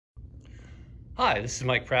Hi, this is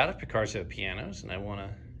Mike Pratt of Picarzo Pianos, and I want to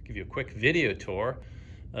give you a quick video tour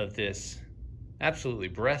of this absolutely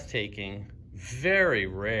breathtaking, very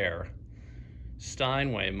rare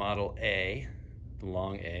Steinway Model A, the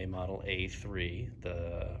long A, Model A3,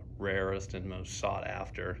 the rarest and most sought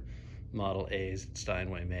after Model A's that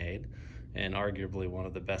Steinway made, and arguably one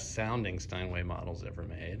of the best sounding Steinway models ever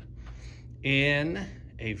made, in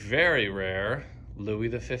a very rare Louis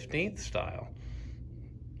XV style.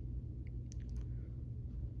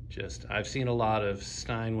 I've seen a lot of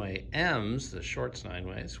Steinway M's, the short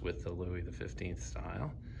Steinways, with the Louis XV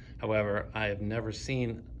style. However, I have never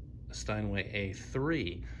seen a Steinway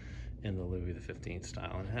A3 in the Louis XV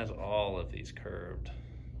style, and it has all of these curved.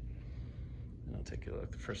 And I'll take a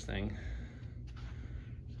look. The first thing,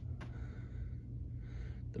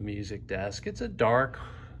 the music desk. It's a dark,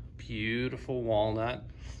 beautiful walnut.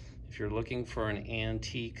 If you're looking for an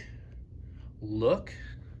antique look,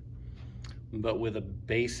 but with a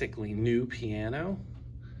basically new piano,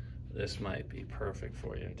 this might be perfect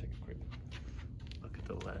for you. Take a quick look at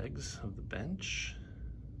the legs of the bench.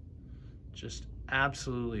 Just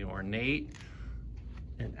absolutely ornate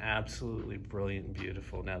and absolutely brilliant and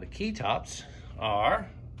beautiful. Now the key tops are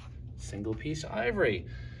single piece ivory.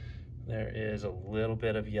 There is a little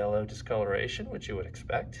bit of yellow discoloration, which you would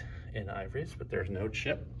expect in ivories, but there's no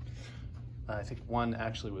chip. I think one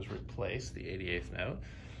actually was replaced, the 88th note.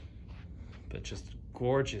 But just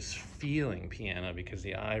gorgeous feeling piano because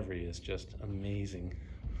the ivory is just amazing.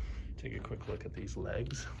 Take a quick look at these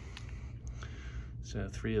legs. So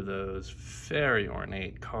 3 of those very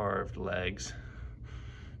ornate carved legs,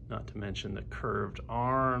 not to mention the curved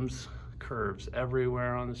arms, curves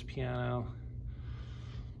everywhere on this piano.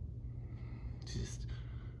 Just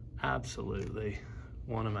absolutely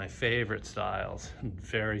one of my favorite styles, and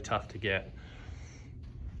very tough to get.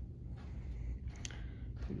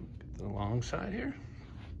 The long side here.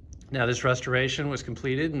 Now this restoration was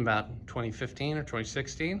completed in about 2015 or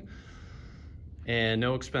 2016, and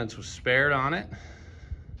no expense was spared on it.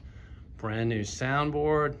 Brand new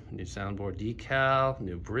soundboard decal,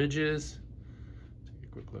 new bridges. Take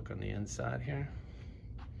a quick look on the inside here.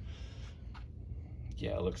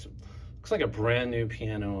 Yeah, it looks like a brand new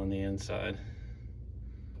piano on the inside.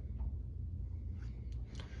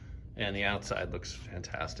 And the outside looks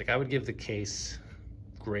fantastic. I would give the case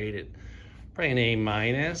graded probably an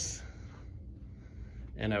A-,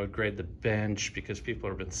 and I would grade the bench because people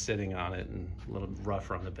have been sitting on it and a little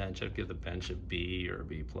rougher on the bench. I'd give the bench a B or a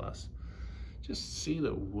B+. Just see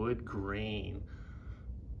the wood grain,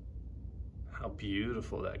 how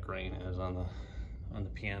beautiful that grain is on the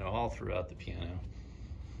piano, all throughout the piano.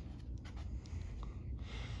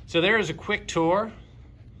 So there is a quick tour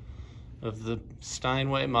of the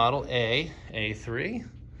Steinway Model A, A3,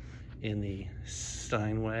 in the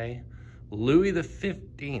Steinway Louis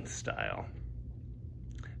XV style.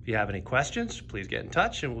 If you have any questions, please get in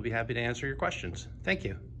touch and we'll be happy to answer your questions. Thank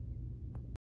you.